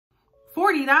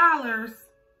$40.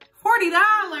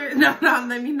 $40. No,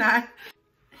 let me not.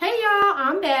 Hey y'all,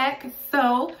 I'm back.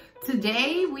 So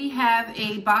today we have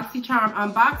a BoxyCharm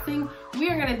unboxing. We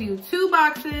are gonna do 2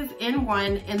 boxes in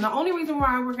one. And the only reason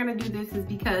why we're gonna do this is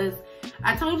because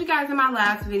I told you guys in my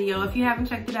last video, if you haven't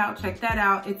checked it out, check that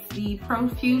out. It's the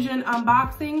fruition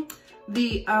unboxing,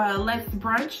 the Let's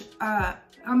Brunch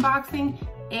unboxing,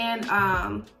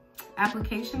 and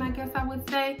application, I guess I would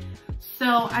say.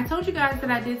 So I told you guys that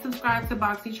I did subscribe to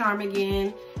BoxyCharm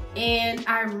again, and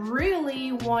I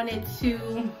really wanted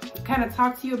to kind of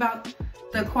talk to you about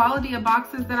the quality of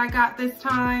boxes that I got this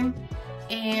time,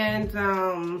 and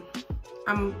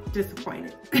I'm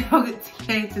disappointed,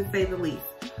 okay, to say the least.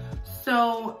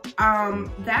 So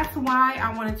that's why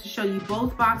I wanted to show you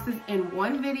both boxes in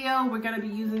one video. We're gonna be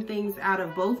using things out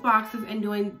of both boxes and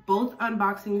doing both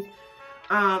unboxings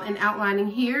and outlining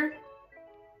here.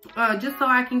 Just so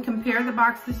I can compare the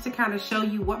boxes to kind of show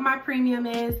you what my premium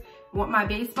is, what my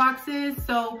base box is.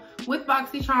 So with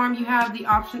BoxyCharm, you have the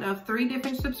option of 3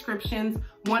 different subscriptions.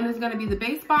 One is going to be the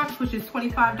base box, which is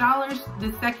 $25.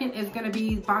 The second is going to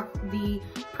be the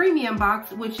premium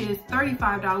box, which is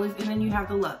 $35. And then you have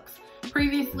the Luxe.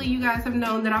 Previously, you guys have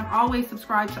known that I've always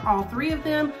subscribed to all 3 of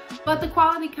them, but the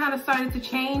quality kind of started to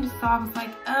change. So I was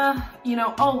like, you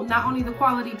know, oh, not only the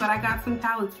quality, but I got some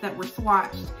palettes that were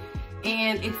swatched.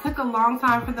 And it took a long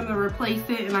time for them to replace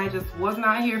it, and I just was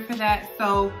not here for that.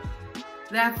 So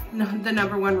that's the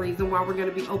 #1 reason why we're going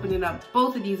to be opening up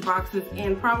both of these boxes,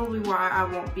 and probably why I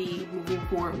won't be moving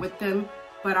forward with them.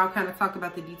 But I'll kind of talk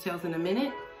about the details in a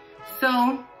minute.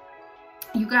 So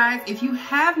you guys, if you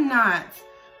have not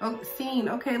seen,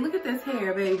 okay, look at this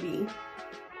hair, baby.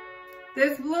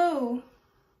 This blue.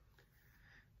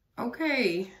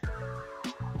 Okay.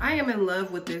 I am in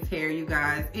love with this hair, you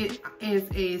guys. It is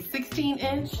a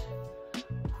 16-inch,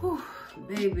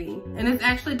 baby. And it's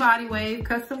actually body wave,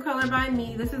 custom color by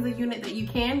me. This is a unit that you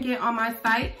can get on my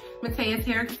site, Matea's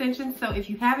Hair Extensions. So if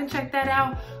you haven't checked that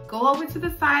out, go over to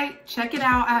the site, check it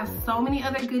out. I have so many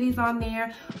other goodies on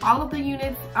there. All of the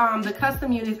units, the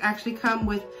custom units actually come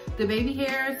with the baby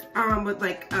hairs, with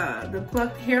like the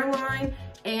plucked hairline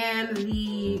and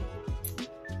the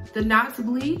knots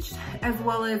bleached, as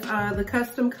well as the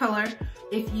custom color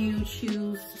if you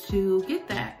choose to get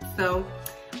that. So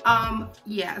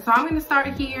yeah, so I'm gonna start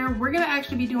here. We're gonna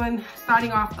actually be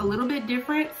starting off a little bit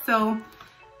different. So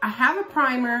I have a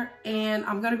primer, and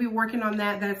I'm gonna be working on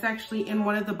that. That's actually in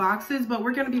one of the boxes, but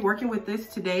we're gonna be working with this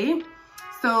today.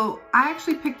 So I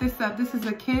actually picked this up. This is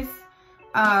a Kiss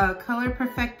Color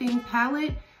Perfecting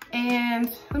palette,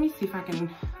 and let me see if I can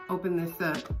open this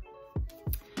up.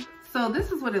 So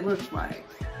this is what it looks like.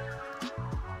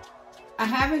 I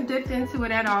haven't dipped into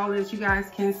it at all, as you guys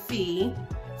can see.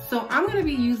 So I'm gonna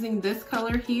be using this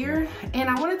color here, and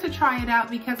I wanted to try it out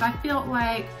because I felt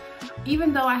like,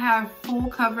 even though I have full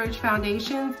coverage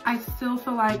foundations, I still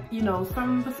feel like, you know,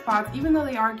 some of the spots, even though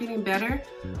they are getting better,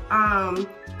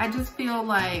 I just feel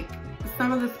like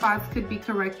some of the spots could be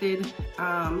corrected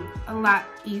a lot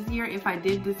easier if I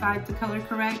did decide to color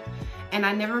correct. And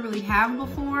I never really have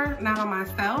before, not on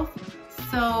myself.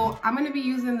 So I'm gonna be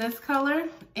using this color,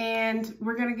 and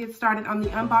we're gonna get started on the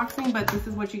unboxing, but this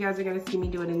is what you guys are gonna see me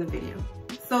do it in the video.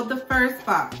 So the first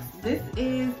box, this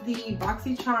is the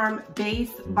BoxyCharm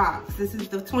base box. This is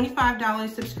the $25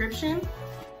 subscription.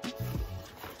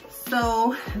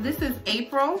 So this is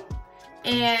April,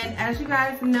 and as you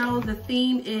guys know, the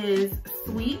theme is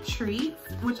sweet treats,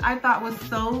 which I thought was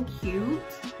so cute.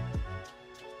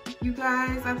 You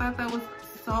guys, I thought that was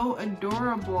so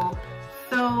adorable.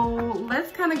 So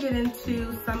let's kind of get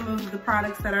into some of the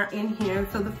products that are in here.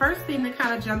 So the first thing that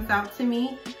kind of jumps out to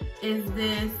me is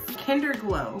this Kinder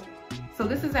Glow. So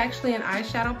this is actually an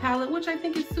eyeshadow palette, which I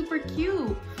think is super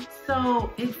cute.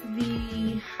 So it's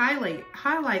the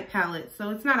highlight palette.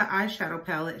 So it's not an eyeshadow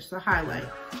palette, it's a highlight.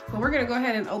 So we're gonna go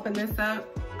ahead and open this up.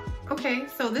 Okay,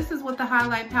 so this is what the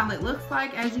highlight palette looks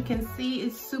like. As you can see,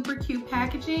 it's super cute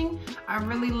packaging. I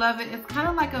really love it. It's kind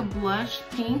of like a blush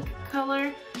pink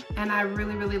color, and I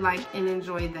really, really like and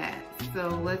enjoy that. So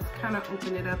let's kind of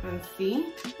open it up and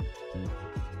see.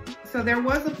 So there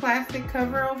was a plastic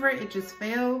cover over it, it just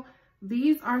fell.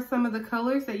 These are some of the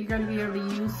colors that you're going to be able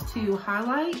to use to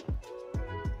highlight.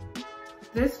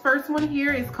 This first one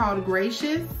here is called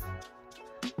Gracious.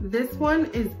 This one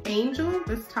is Angel,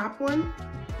 this top one.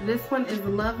 This one is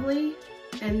Lovely,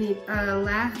 and the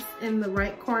last in the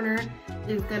right corner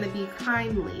is gonna be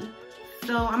Kindly.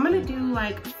 So I'm gonna do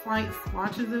like slight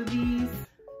swatches of these.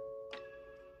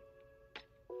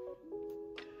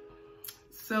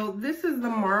 So this is the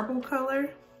marble color.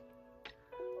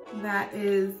 That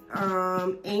is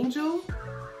Angel.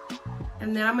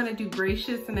 And then I'm gonna do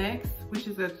Gracious next, which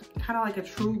is a kind of like a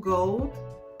true gold.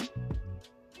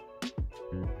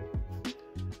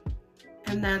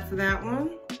 And that's that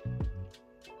one.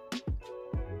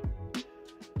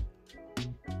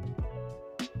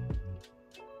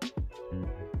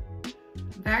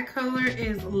 That color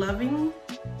is Loving.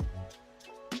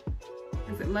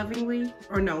 Is it Lovingly?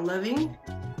 Or no, Loving.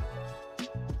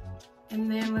 And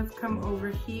then let's come over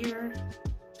here.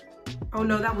 Oh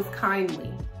no, that was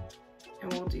Kindly.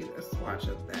 And we'll do a swatch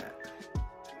of that.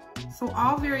 So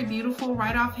all very beautiful.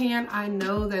 Right offhand, I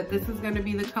know that this is gonna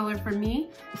be the color for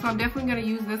me. So I'm definitely gonna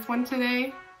use this one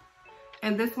today.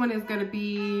 And this one is gonna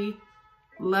be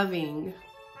Loving.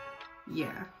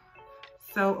 Yeah.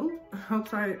 So, I'll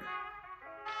try it.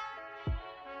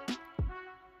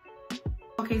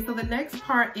 Okay, so the next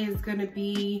part is gonna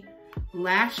be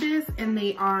lashes, and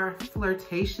they are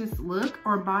Flirtatious Look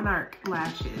or Monarch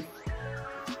lashes.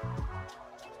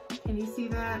 Can you see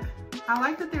that? I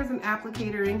like that there's an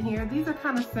applicator in here. These are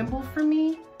kind of simple for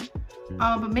me,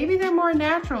 but maybe they're more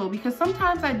natural, because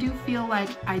sometimes I do feel like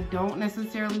I don't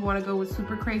necessarily want to go with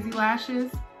super crazy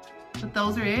lashes, but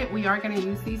those are it. We are going to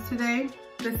use these today.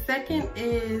 The second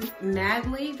is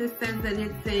Madly. This says that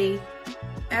it's a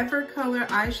Evercolor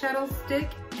eyeshadow stick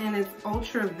and it's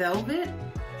Ultra Velvet.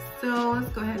 So let's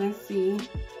go ahead and see.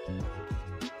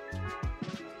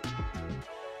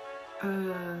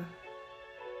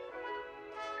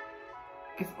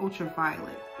 It's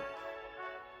Ultraviolet.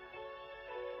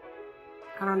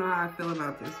 I don't know how I feel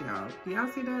about this, y'all. Do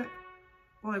y'all see that?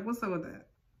 Like, what's up with that?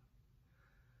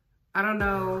 I don't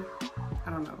know.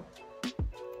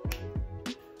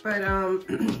 But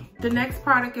the next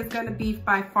product is gonna be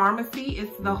by Pharmacy.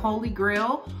 It's the Holy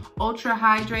Grail Ultra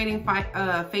Hydrating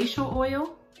Facial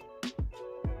Oil.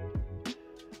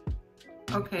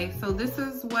 Okay, so this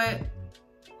is what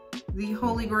the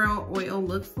Holy Grail oil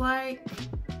looks like.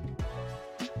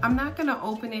 I'm not gonna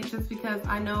open it just because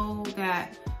I know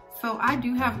that, so I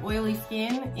do have oily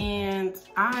skin, and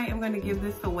I am gonna give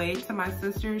this away to my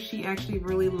sister. She actually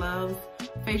really loves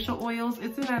facial oils.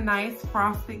 It's in a nice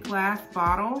frosted glass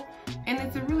bottle, and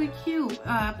it's a really cute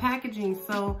packaging.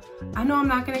 So I know I'm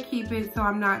not gonna keep it, so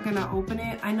I'm not gonna open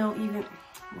it. I know even,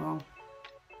 well,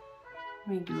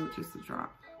 let me do it just a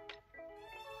drop.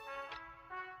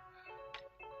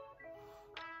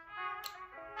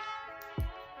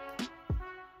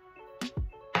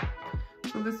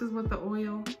 So this is what the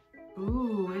oil,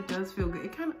 ooh, it does feel good.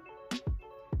 It kind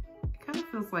of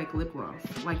feels like lip gloss,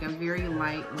 like a very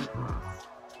light lip gloss.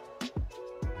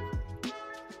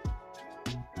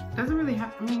 Doesn't really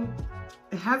have, I mean,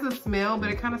 it has a smell, but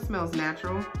it kind of smells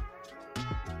natural.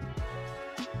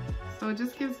 So it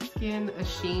just gives the skin a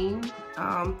sheen.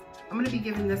 I'm gonna be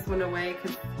giving this one away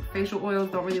because facial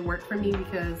oils don't really work for me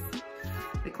because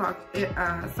they clog it.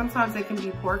 Sometimes they can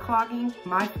be pore clogging.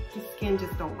 My skin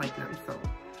just don't like them, so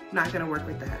I'm not gonna work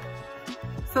with that.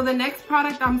 So the next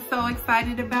product I'm so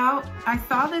excited about, I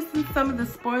saw this in some of the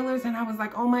spoilers and I was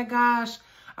like, oh my gosh,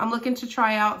 I'm looking to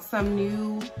try out some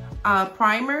new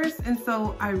primers. And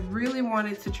so I really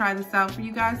wanted to try this out for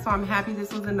you guys. So I'm happy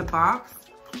this was in the box.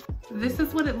 This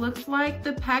is what it looks like.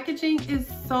 The packaging is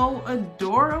so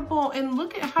adorable. And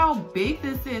look at how big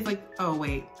this is. Like, oh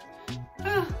wait.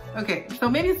 Okay, so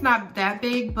maybe it's not that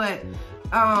big, but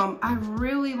I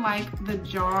really like the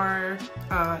jar.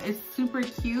 It's super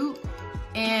cute.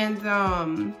 And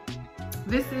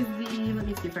this is the, let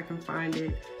me see if I can find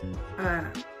it.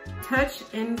 Touch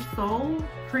and Soul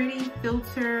Pretty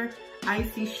Filter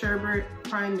Icy Sherbet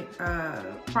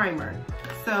Primer.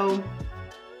 So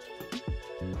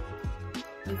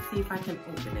let's see if I can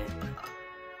open it.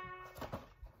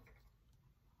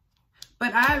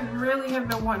 But I really have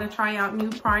been wanting to try out new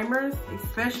primers,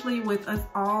 especially with us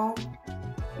all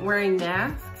wearing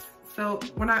masks. So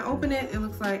when I open it, it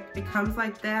looks like, it comes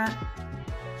like that.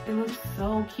 It looks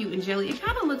so cute and jelly. It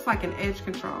kind of looks like an edge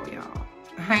control, y'all.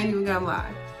 I ain't even gonna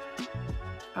lie.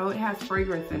 Oh, it has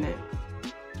fragrance in it.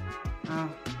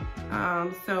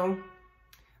 So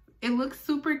it looks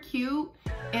super cute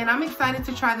and I'm excited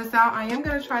to try this out. I am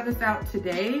gonna try this out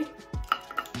today.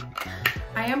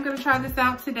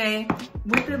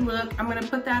 With the look. I'm gonna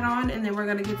put that on and then we're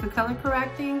gonna get to color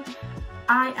correcting.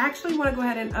 I actually wanna go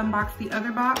ahead and unbox the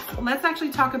other box. Let's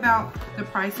actually talk about the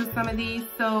price of some of these.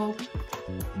 So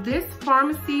this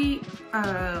Pharmacy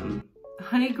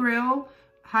Honey Grill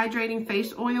Hydrating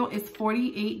Face Oil is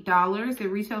 $48. It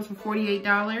retails for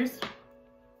 $48.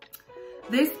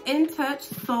 This In Touch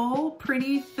Soul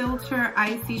Pretty Filter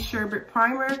Icy Sherbet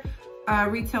Primer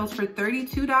retails for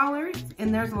 $32.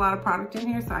 And there's a lot of product in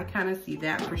here, so I kind of see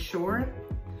that for sure.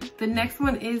 The next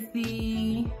one is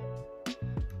the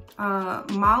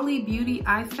Molly Beauty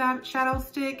Eyeshadow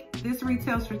Stick. This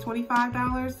retails for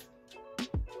 $25.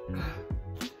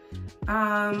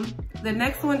 The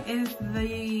next one is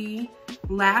the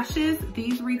lashes.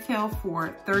 These retail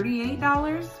for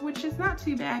 $38, which is not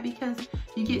too bad because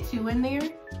you get 2 in there.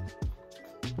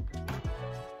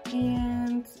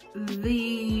 And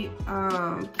the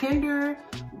Kinder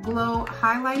Glow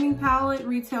highlighting palette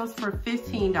retails for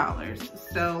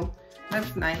 $15. So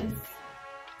that's nice.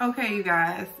 Okay, you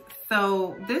guys.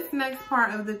 So this next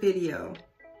part of the video,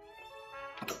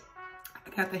 I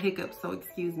got the hiccups, so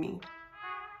excuse me.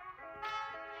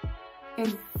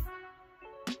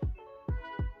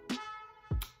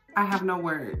 I have no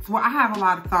words. Well, I have a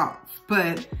lot of thoughts,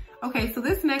 but okay, so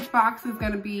this next box is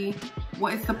gonna be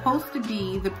what is supposed to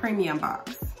be the premium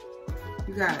box.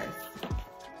 You guys,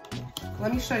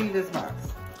 let me show you this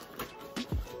box.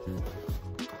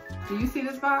 Do you see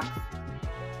this box?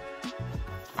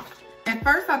 At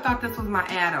first, I thought this was my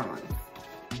add-ons.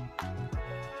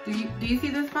 Do you see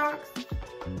this box?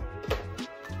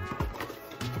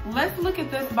 Let's look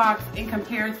at this box in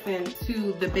comparison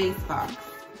to the base box.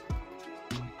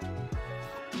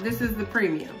 This is the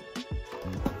premium.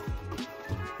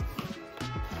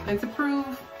 And to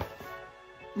prove,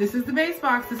 this is the base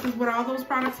box. This is what all those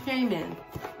products came in.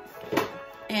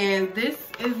 And this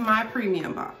is my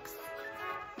premium box.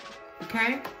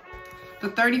 Okay? The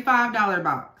 $35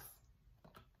 box.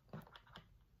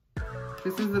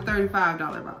 This is the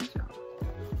 $35 box,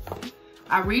 y'all.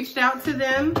 I reached out to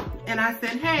them and I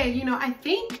said, hey, you know, I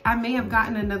think I may have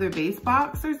gotten another base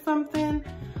box or something.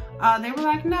 They were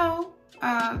like, no,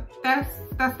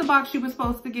 that's the box you were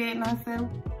supposed to get. And I said,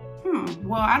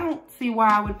 well, I don't see why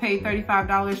I would pay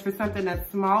 $35 for something that's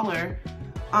smaller.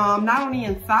 Not only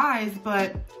in size,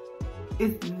 but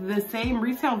it's the same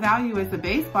retail value as the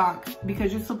base box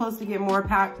because you're supposed to get more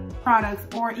products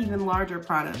or even larger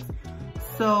products.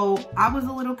 So I was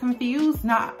a little confused.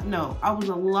 I was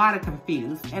a lot of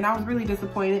confused and I was really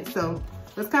disappointed. So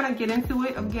let's kind of get into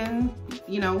it. Again,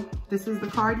 you know, this is the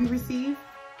card you receive.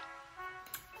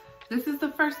 This is the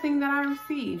first thing that I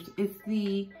received. It's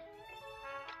the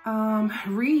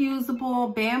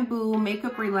reusable bamboo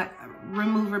makeup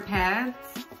remover pads.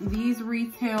 These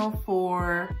retail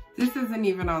for, this isn't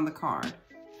even on the card.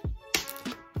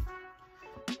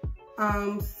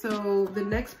 So the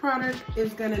next product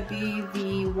is gonna be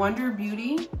the Wonder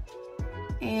Beauty.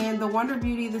 And the Wonder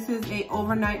Beauty, this is a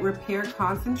overnight repair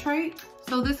concentrate.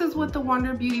 So this is what the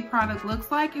Wonder Beauty product looks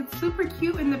like. It's super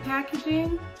cute in the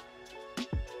packaging.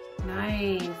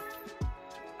 Nice.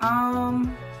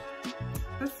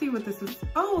 Let's see what this is.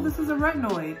 Oh, this is a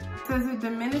retinoid. It says it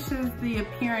diminishes the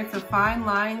appearance of fine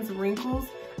lines, wrinkles,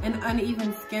 and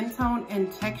uneven skin tone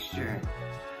and texture.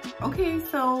 Okay,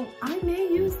 so I may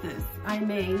use this. I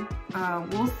may,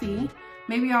 we'll see.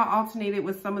 Maybe I'll alternate it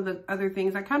with some of the other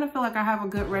things. I kind of feel like I have a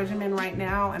good regimen right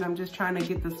now and I'm just trying to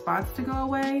get the spots to go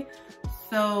away.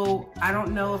 So I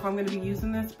don't know if I'm gonna be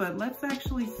using this, but let's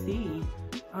actually see.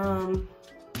 I'm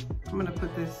gonna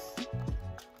put this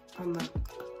on the,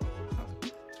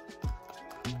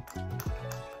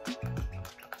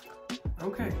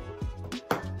 okay.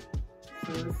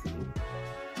 So let's see.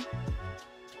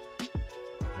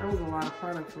 That was a lot of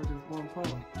product for just one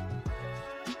pump.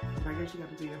 But I guess you got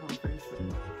to do your whole face. So.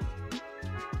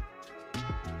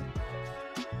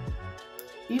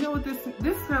 You know what this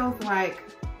smells like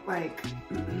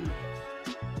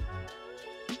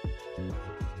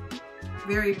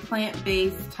very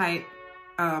plant-based type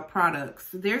products.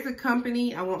 There's a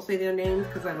company, I won't say their names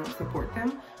because I don't support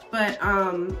them, but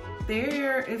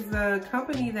there is a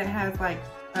company that has like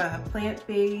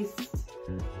plant-based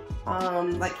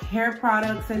like hair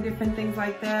products and different things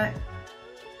like that.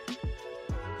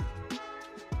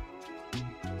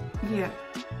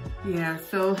 Yeah,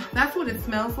 so that's what it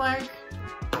smells like.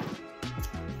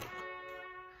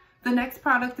 The next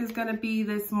product is gonna be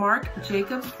this Marc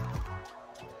Jacobs.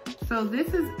 So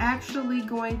this is actually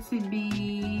going to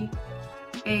be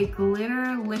a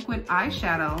glitter liquid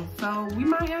eyeshadow. So we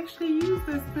might actually use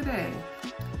this today.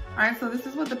 All right, so this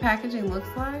is what the packaging looks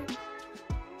like.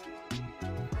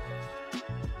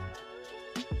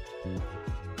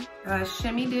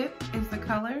 Shimmy Dip is the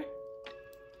color.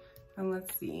 And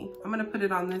let's see. I'm gonna put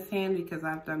it on this hand because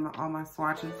I've done all my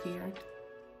swatches here.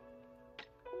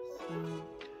 So,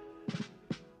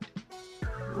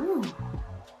 ooh.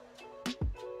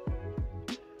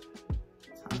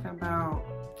 Talk about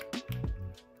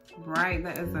bright.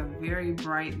 That is a very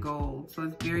bright gold. So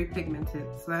it's very pigmented.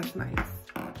 So that's nice.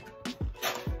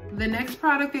 The next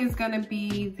product is gonna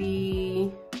be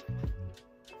the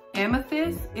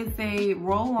Amethyst. It's a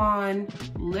roll-on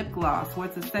lip gloss. So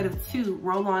it's a set of 2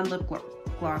 roll-on lip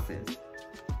glosses.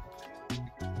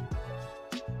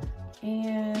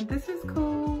 And this is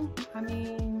cool. I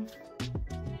mean,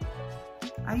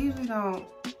 I usually don't.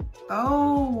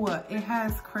 Oh, it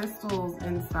has crystals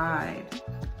inside.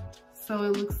 So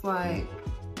it looks like,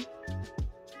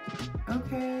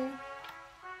 okay.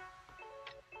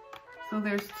 So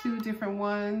there's two different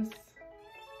ones.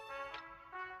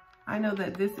 I know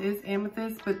that this is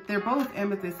amethyst, but they're both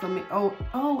amethyst. So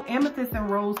amethyst and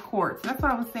rose quartz. That's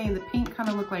what I was saying. The pink kind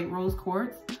of looked like rose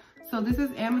quartz. So this is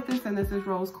amethyst and this is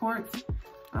rose quartz.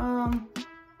 I'm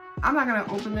not gonna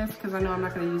open this because I know I'm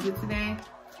not gonna use it today,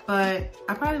 but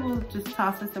I probably will just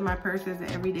toss this in my purse as an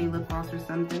everyday lip gloss or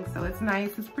something. So it's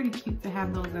nice. It's pretty cute to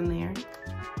have those in there.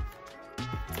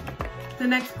 The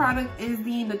next product is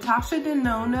the Natasha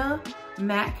Denona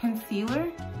Matte Concealer.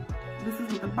 This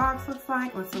is what the box looks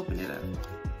like. Let's open it up.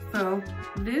 So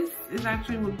this is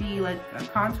actually would be like a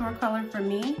contour color for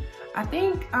me. I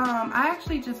think I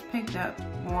actually just picked up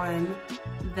one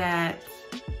that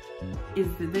is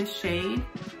this shade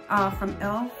from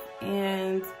e.l.f.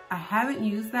 and I haven't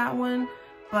used that one,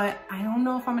 but I don't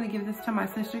know if I'm gonna give this to my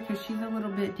sister because she's a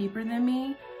little bit deeper than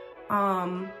me.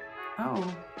 Oh,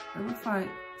 it looks like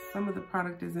some of the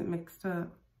product isn't mixed up.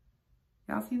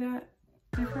 Y'all see that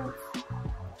difference?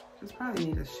 Just probably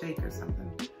need a shake or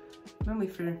something. Only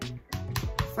for,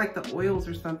 it's like the oils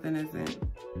or something isn't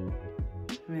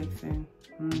mixing.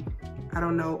 I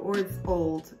don't know, or it's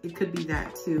old. It could be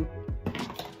that too.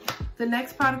 The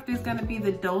next product is gonna be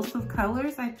the Dose of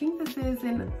Colors. I think this is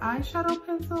an eyeshadow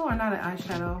pencil, or not an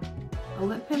eyeshadow, a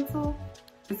lip pencil.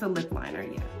 It's a lip liner,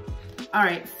 yeah. All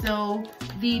right, so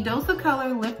the Dose of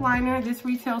Color lip liner, this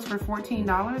retails for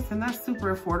 $14 and that's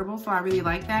super affordable, so I really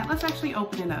like that. Let's actually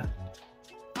open it up.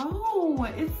 Oh,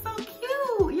 it's so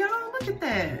cute, y'all, look at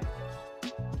that.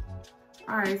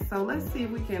 All right, so let's see if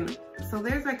we can, so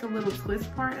there's like a little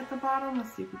twist part at the bottom.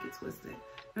 Let's see if we can twist it.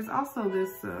 There's also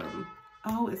this,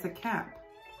 oh, it's a cap.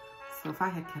 So if I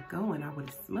had kept going, I would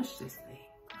have smushed this thing.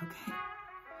 Okay.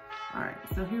 All right,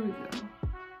 so here we go.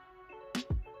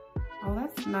 Oh,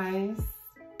 that's nice.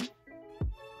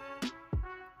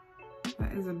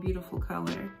 That is a beautiful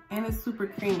color. And it's super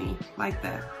creamy, like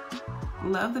that.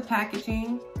 Love the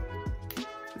packaging.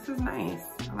 This is nice.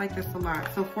 I like this a lot.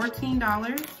 So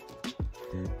 $14.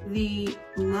 The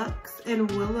Luxe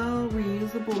and Willow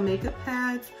reusable makeup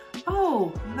pads.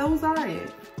 Oh, those are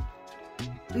it.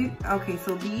 Okay,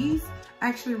 so these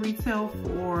actually retail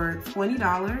for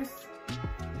 $20.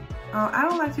 I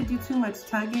don't like to do too much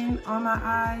tugging on my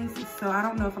eyes, so I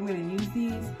don't know if I'm gonna use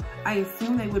these. I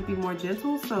assume they would be more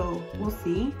gentle, so we'll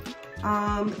see.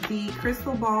 The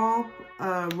Crystal Ball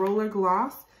Roller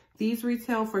Gloss, these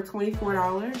retail for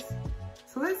 $24.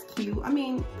 So that's cute. I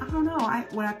mean, I don't know,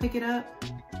 when I pick it up,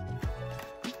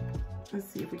 let's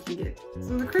see if we can get,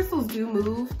 so the crystals do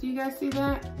move. Do you guys see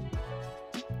that?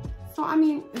 So, I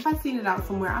mean, if I seen it out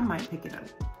somewhere, I might pick it up.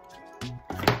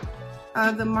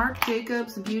 The Marc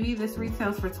Jacobs Beauty, this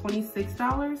retails for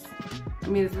 $26. I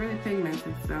mean, it's really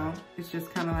pigmented, so it's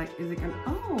just kind of like, is it gonna,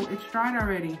 oh, it's dried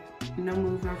already. No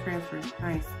move, no transfer,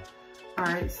 nice. All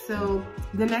right, so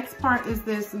the next part is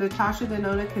this Natasha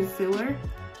Denona Concealer.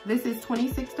 This is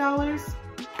 $26.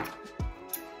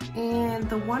 And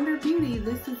the Wonder Beauty,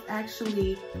 this is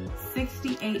actually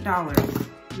 $68,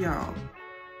 y'all.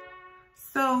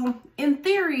 So in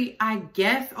theory, I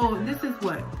guess, oh, this is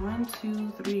what? 1,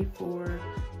 2, 3, 4,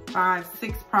 5,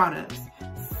 6 products.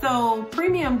 So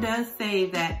premium does say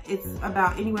that it's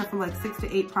about anywhere from like 6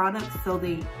 to 8 products. So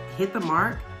they hit the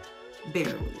mark,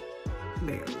 barely.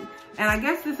 And I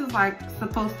guess this is like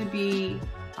supposed to be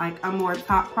like a more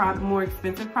top product, more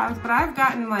expensive products. But I've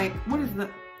gotten like, what is the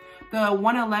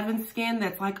 111 skin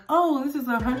that's like, oh, this is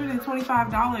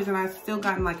 $125, and I've still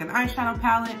gotten like an eyeshadow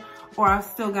palette, or I've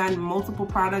still gotten multiple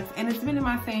products, and it's been in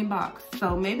my same box.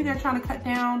 So maybe they're trying to cut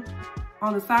down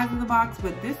on the size of the box,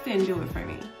 but this didn't do it for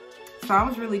me. So I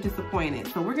was really disappointed.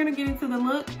 So we're gonna get into the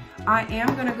look. I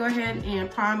am gonna go ahead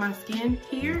and prime my skin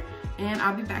here, and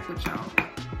I'll be back with y'all.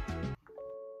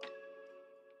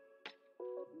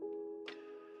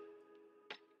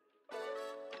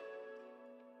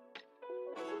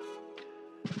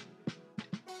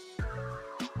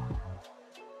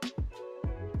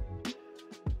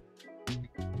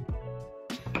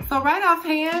 So right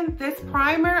offhand, this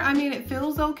primer, I mean, it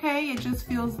feels okay. It just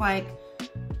feels like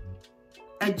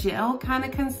a gel kind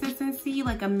of consistency,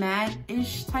 like a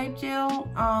matte-ish type gel.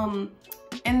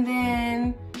 And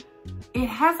then It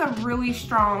has a really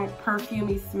strong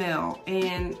perfumey smell,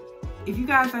 and if you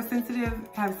guys are sensitive,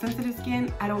 have sensitive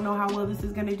skin, I don't know how well this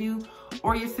is gonna do,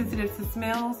 or you're sensitive to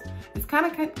smells. It's kind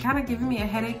of giving me a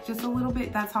headache just a little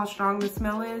bit. That's how strong the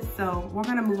smell is. So we're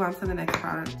gonna move on to the next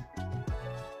product.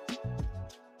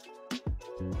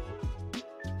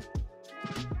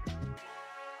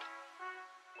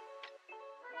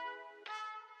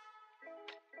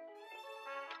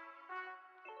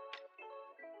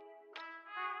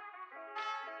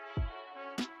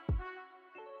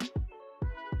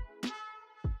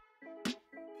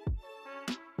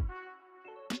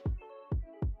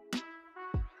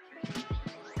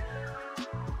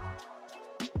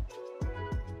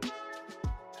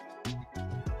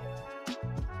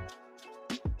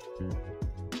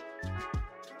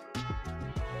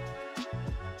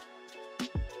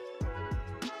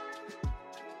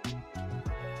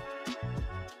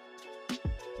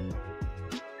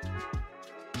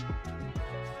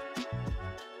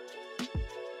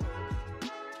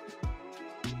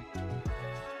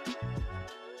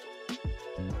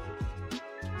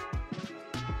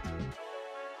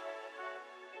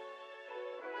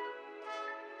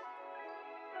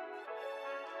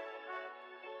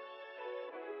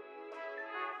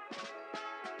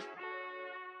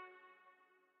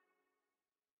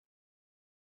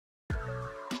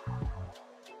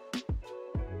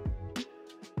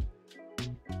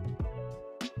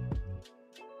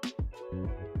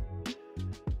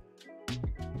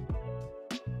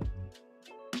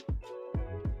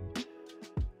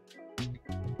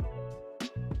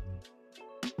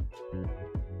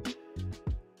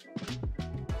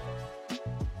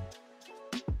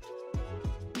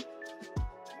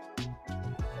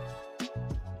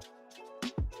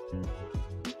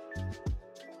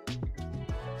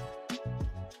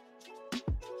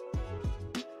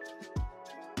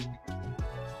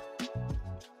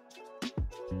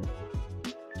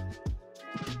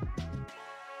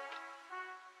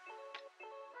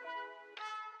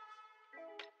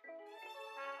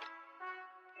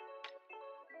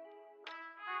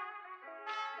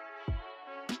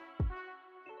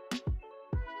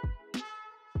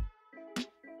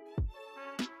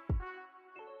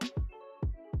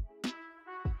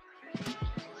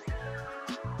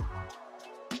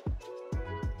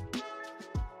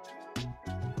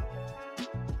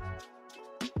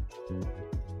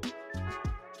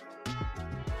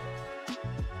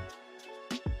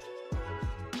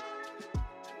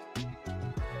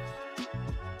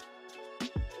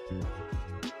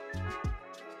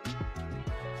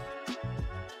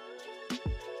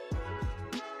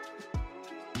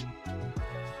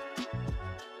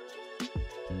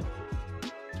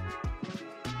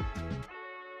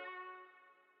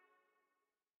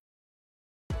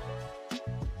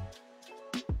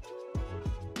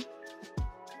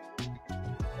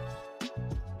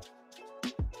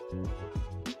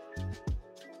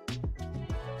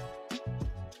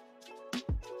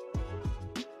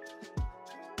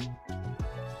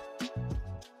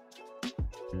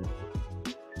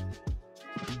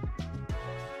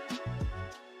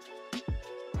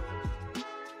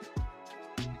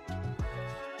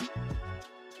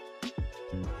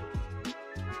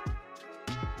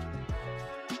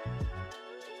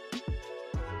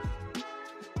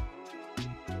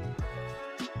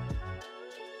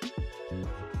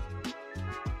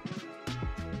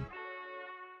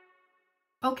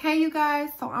 Okay, you guys,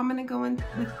 so I'm gonna go in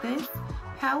with this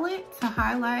palette to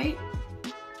highlight.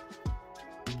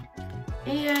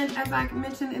 And as I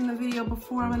mentioned in the video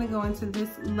before, I'm gonna go into this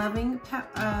Loving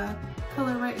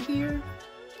color right here.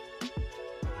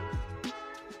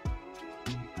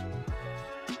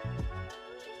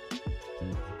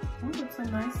 Oh, it's a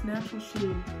nice natural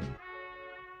sheen.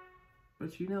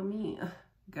 But you know me,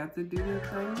 got to do the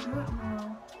thing good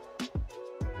now.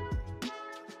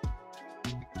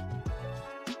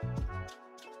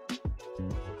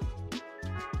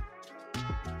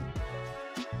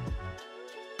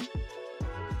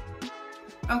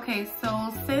 Okay,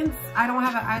 so since I don't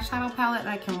have an eyeshadow palette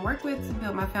I can work with to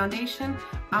build my foundation,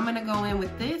 I'm gonna go in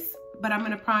with this, but I'm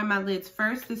gonna prime my lids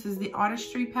first. This is the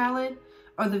Artistry palette,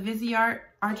 or the Viseart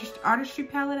Artistry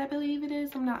palette, I believe it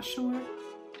is, I'm not sure.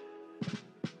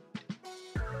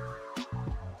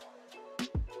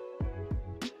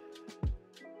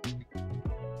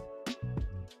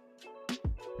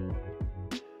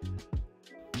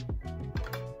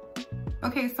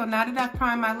 Okay, so now that I've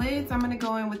primed my lids, I'm gonna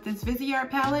go in with this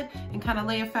Viseart palette and kind of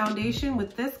lay a foundation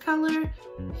with this color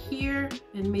here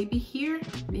and maybe here,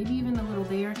 maybe even a little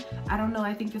there. I don't know,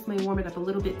 I think this may warm it up a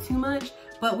little bit too much,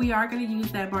 but we are gonna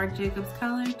use that Marc Jacobs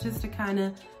color just to kind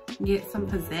of get some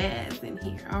pizzazz in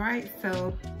here. All right,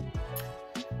 so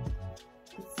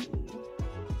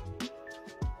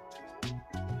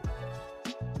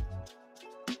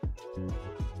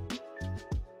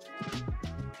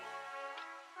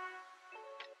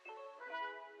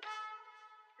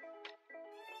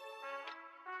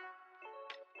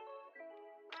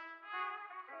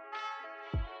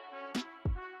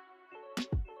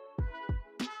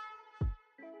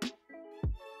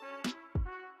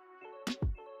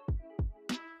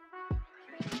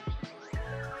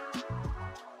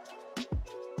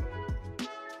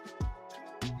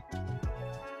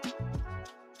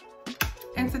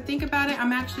And to think about it,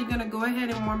 I'm actually gonna go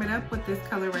ahead and warm it up with this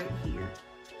color right here.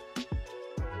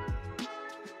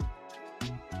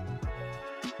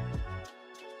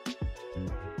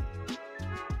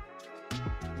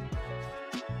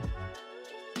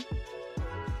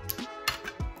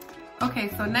 Okay,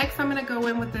 so next I'm gonna go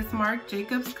in with this Marc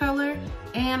Jacobs color,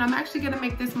 and I'm actually gonna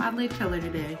make this my lid color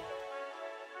today.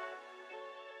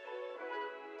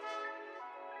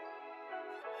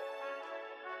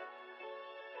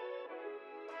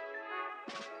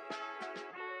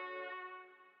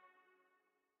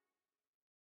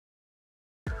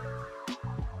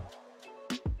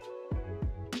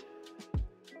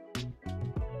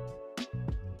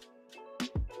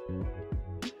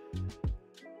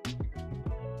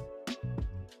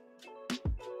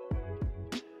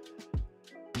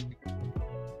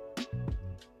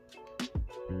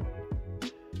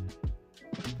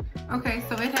 Okay,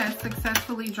 so it has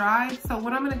successfully dried. So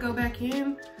what I'm gonna go back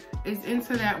in is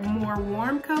into that more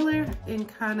warm color and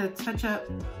kind of touch up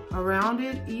around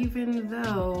it, even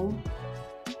though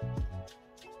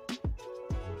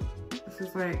this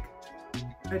is like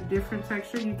a different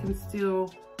texture, you can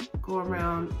still go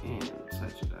around and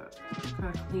touch it up.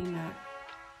 Kind of clean that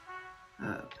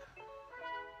up.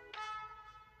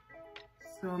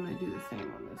 So I'm gonna do the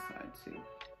same on this side too.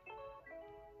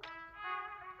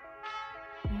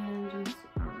 And just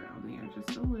around there,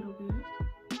 just a little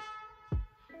bit.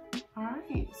 All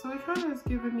right, so it kind of is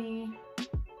giving me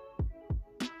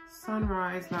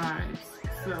sunrise vibes.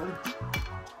 So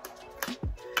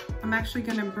I'm actually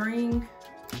gonna bring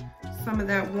some of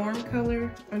that warm color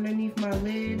underneath my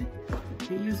lid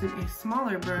and using a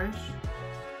smaller brush.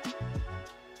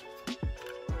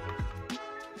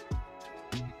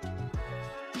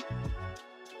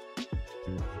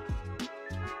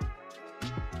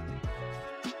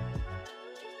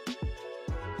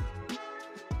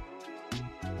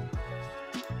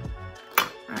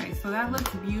 So that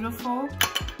looks beautiful.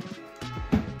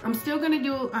 I'm still gonna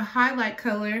do a highlight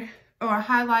color or a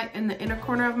highlight in the inner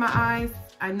corner of my eyes.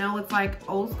 I know it's like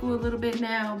old school a little bit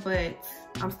now, but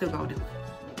I'm still gonna do it.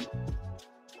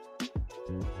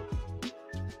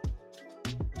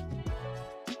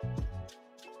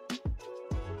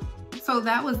 So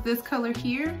that was this color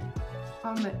here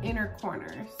on the inner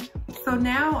corners. So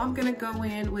now I'm gonna go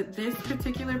in with this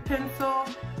particular pencil.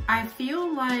 I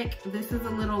feel like this is a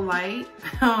little light.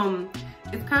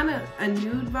 It's kind of a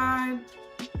nude vibe,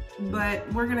 but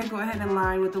we're gonna go ahead and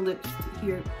line with the lips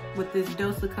here with this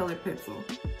Dosa color pencil.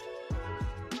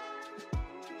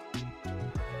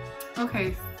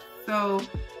 Okay, so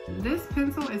this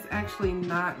pencil is actually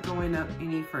not going up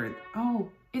any further. Oh,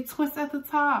 it twists at the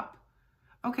top.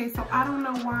 Okay, so I don't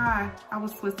know why I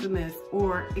was twisting this,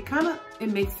 or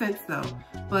it makes sense though,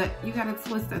 but you gotta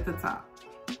twist at the top.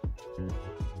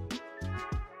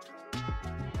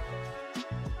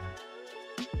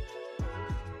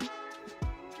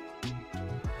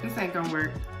 This ain't gonna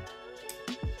work.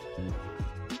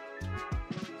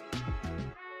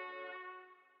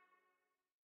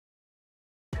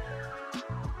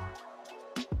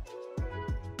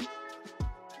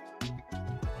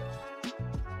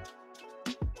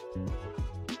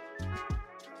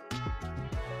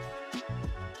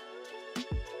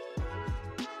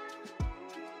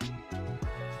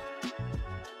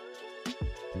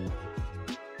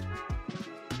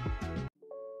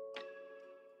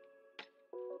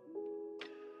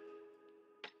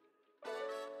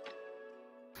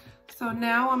 So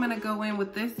now I'm gonna go in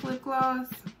with this lip gloss.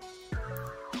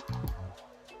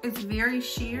 It's very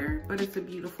sheer, but it's a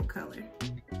beautiful color.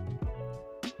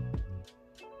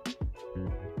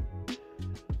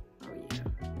 Oh yeah.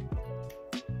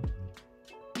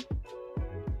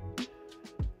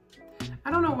 I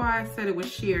don't know why I said it was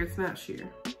sheer, it's not sheer.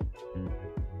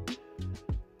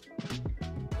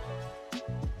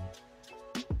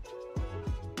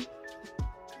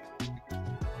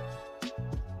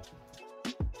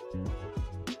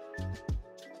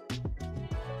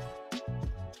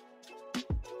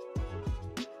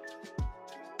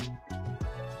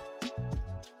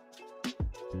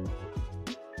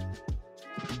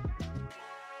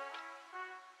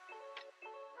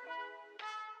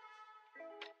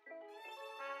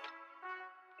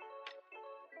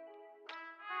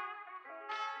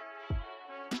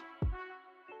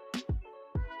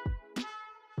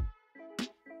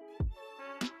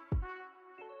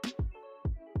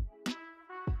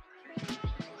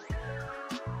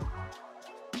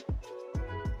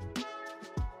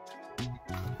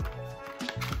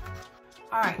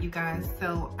 All right, you guys,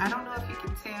 so I don't know if you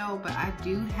can tell, but I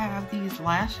do have these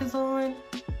lashes on.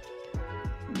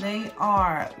 They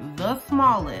are the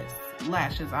smallest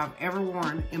lashes I've ever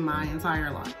worn in my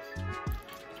entire life.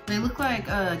 They look like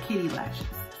kitty lashes.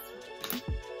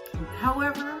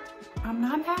 However, I'm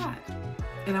not mad.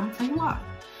 And I'm gonna tell you why.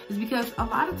 It's because a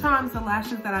lot of times the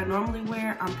lashes that I normally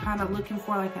wear, I'm kind of looking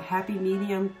for like a happy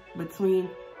medium between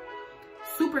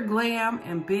super glam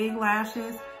and big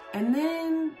lashes, and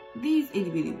then these itty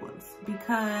bitty ones,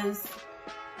 because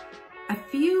I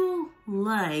feel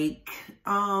like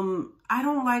I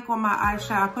don't like on my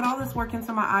eyeshadow. I put all this work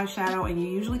into my eyeshadow and you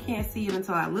usually can't see it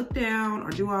until I look down or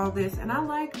do all this, and I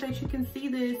like that you can see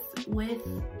this with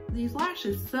these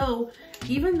lashes. So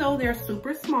even though they're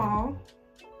super small,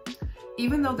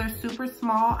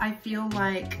 I feel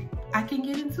like I can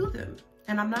get into them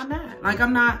and I'm not mad. Like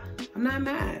I'm not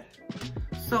mad.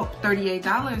 So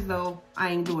 $38 though, I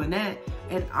ain't doing that.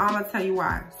 And I'm gonna tell you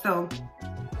why. So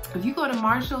if you go to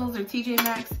Marshall's or TJ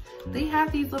Maxx, they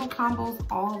have these little combos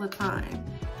all the time.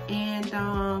 And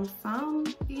some,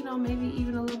 you know, maybe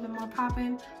even a little bit more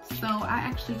popping. So I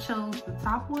actually chose the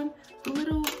top one. The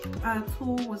little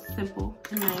tool was simple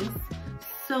and nice.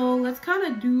 So let's kind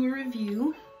of do a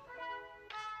review.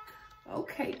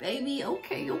 Okay, baby,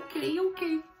 okay.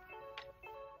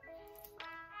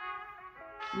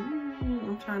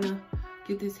 I'm trying to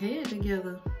get this head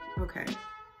together. Okay.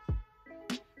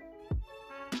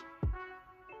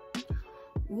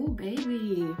 Ooh,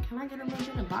 baby, can I get a look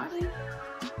in the body?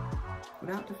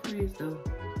 Without the frizz, though.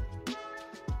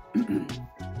 I think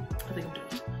I'm doing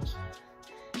too much.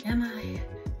 Am I?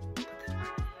 Put that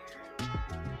right here.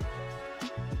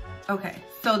 Okay,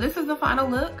 so this is the final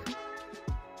look.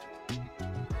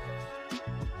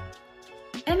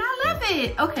 And I love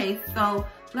it. Okay, so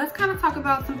let's kind of talk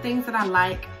about some things that I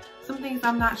like, some things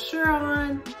I'm not sure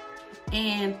on,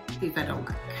 and things I don't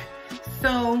like.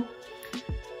 So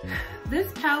this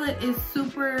palette is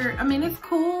super, I mean, it's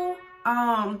cool.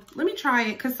 Let me try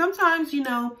it, because sometimes, you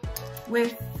know,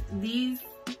 with these,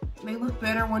 they look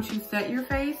better once you set your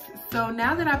face. So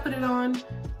now that I put it on,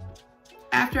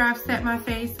 after I've set my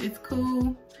face, it's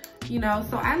cool. You know,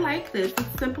 so I like this.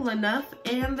 It's simple enough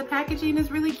and the packaging is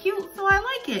really cute, so I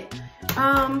like it.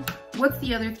 What's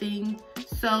the other thing?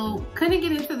 So couldn't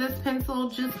get into this pencil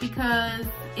just because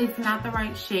it's not the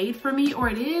right shade for me, or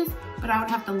it is, but I would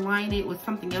have to line it with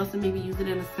something else and maybe use it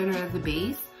in the center as a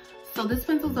base. So this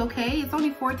pencil's okay. It's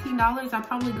only $14. I'll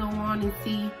probably go on and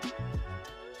see.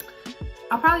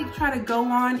 I'll probably try to go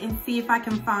on and see if I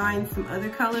can find some other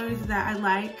colors that I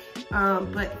like.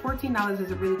 But $14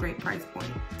 is a really great price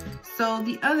point. So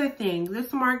the other thing,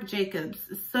 this Marc Jacobs.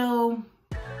 So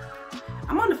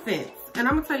I'm on the fence, and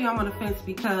I'm gonna tell you I'm on the fence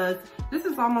because this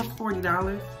is almost $40.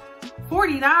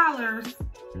 $40?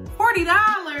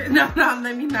 $40? No,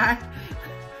 let me not.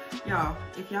 Y'all,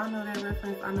 if y'all know that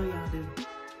reference, I know y'all do.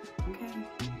 Okay,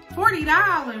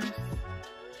 $40.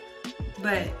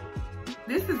 But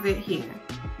this is it here.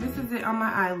 This is it on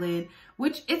my eyelid,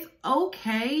 which is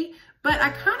okay, but I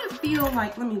kind of feel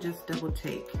like, let me just double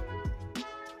check.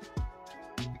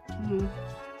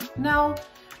 No,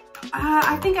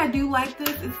 I think I do like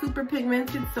this. It's super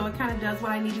pigmented, so it kind of does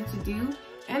what I needed to do,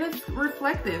 and it's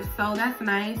reflective, so that's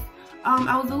nice.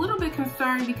 I was a little bit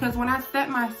concerned because when I set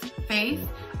my face,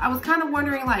 I was kind of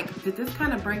wondering, like, did this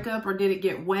kind of break up or did it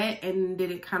get wet and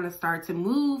did it kind of start to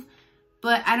move?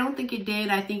 But I don't think it did.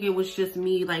 I think it was just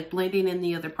me like blending in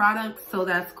the other products, so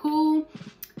that's cool.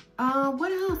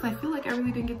 What else? I feel like I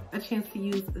really didn't get a chance to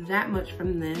use that much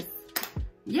from this.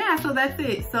 Yeah, so that's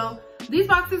it. So these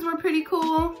boxes were pretty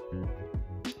cool.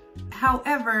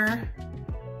 However,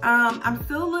 I'm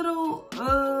still a little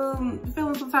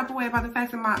feeling some type of way about the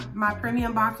fact that my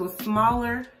premium box was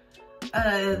smaller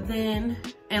and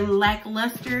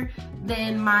lackluster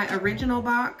than my original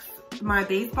box, my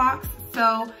base box.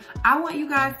 So I want you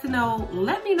guys to know,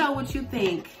 let me know what you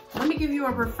think. Let me give you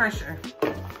a refresher.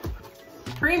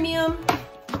 Premium,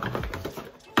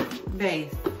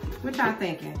 base, what y'all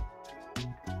thinking?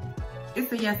 It's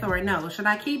a yes or a no. Should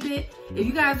I keep it? If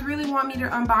you guys really want me to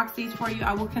unbox these for you,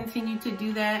 I will continue to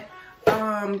do that.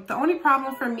 The only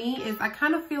problem for me is I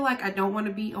kind of feel like I don't want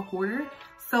to be a hoarder.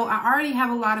 So I already have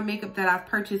a lot of makeup that I've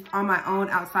purchased on my own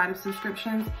outside of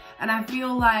subscriptions. And I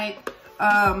feel like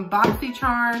Boxy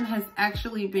Charm has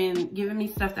actually been giving me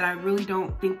stuff that I really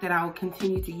don't think that I will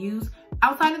continue to use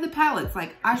outside of the palettes,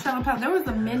 like eyeshadow palette. There was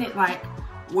a minute like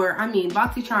where, I mean,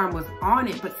 Boxy Charm was on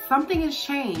it, but something has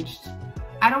changed.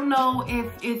 I don't know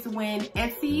if it's when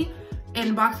Etsy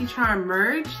and Boxy Charm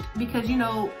merged, because, you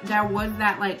know, there was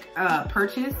that like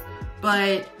purchase,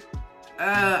 but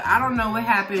I don't know what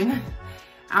happened.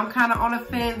 I'm kind of on a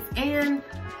fence, and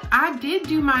I did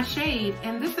do my shade,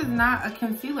 and this is not a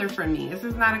concealer for me. This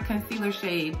is not a concealer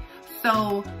shade.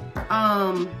 So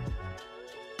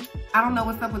I don't know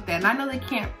what's up with that. And I know they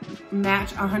can't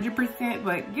match 100%,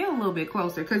 but get a little bit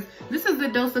closer, because this is the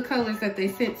dose of colors that they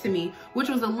sent to me, which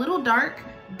was a little dark,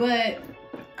 but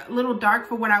a little dark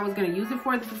for what I was going to use it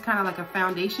for. This is kind of like a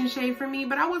foundation shade for me,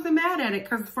 but I wasn't mad at it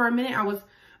because for a minute I was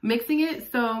mixing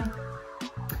it. So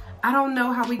I don't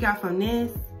know how we got from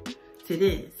this to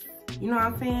this. You know what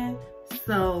I'm saying?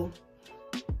 So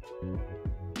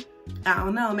I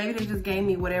don't know. Maybe they just gave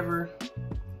me whatever.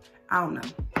 I don't know.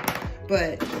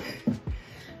 But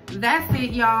that's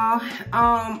it, y'all.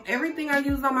 Everything I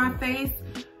use on my face,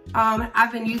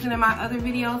 I've been using in my other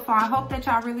videos. So I hope that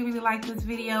y'all really like this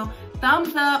video.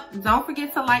 Thumbs up. Don't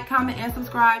forget to like, comment, and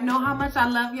subscribe. Know how much I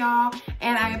love y'all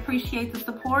and I appreciate the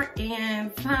support.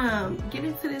 And get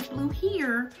into this blue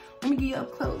here. Let me get you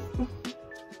up close.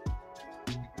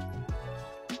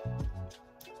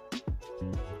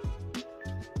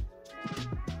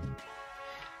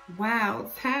 Wow,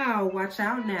 Tao, watch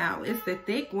out now. It's the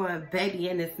thick one, baby,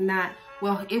 and it's not,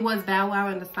 well, it was Bow Wow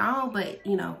in the song, but,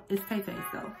 you know, it's Tay Tay,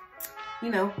 so, you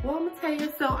know, well, I'm gonna tell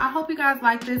you. So I hope you guys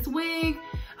like this wig.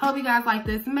 Hope you guys like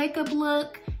this makeup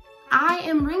look. I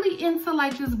am really into,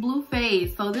 like, this blue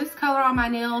phase, so this color on my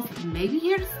nails may be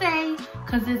here to stay,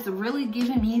 because it's really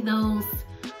giving me those,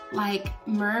 like,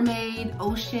 mermaid,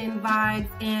 ocean vibes,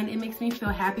 and it makes me feel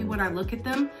happy when I look at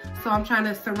them. So I'm trying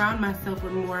to surround myself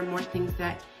with more and more things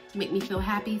that make me feel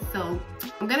happy. So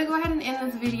I'm gonna go ahead and end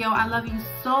this video. I love you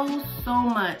so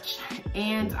much,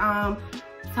 and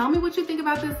tell me what you think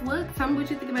about this look. Tell me what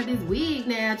you think about this wig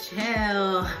now,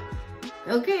 child.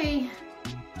 Okay,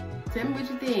 tell me what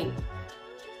you think,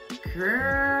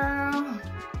 girl.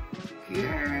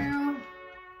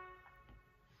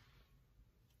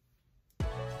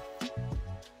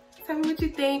 Tell me what you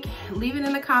think. Leave it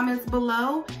in the comments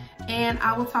below, and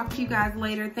I will talk to you guys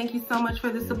later. Thank you so much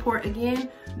for the support again.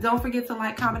 Don't forget to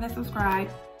like, comment, and subscribe.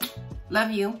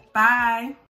 Love you. Bye.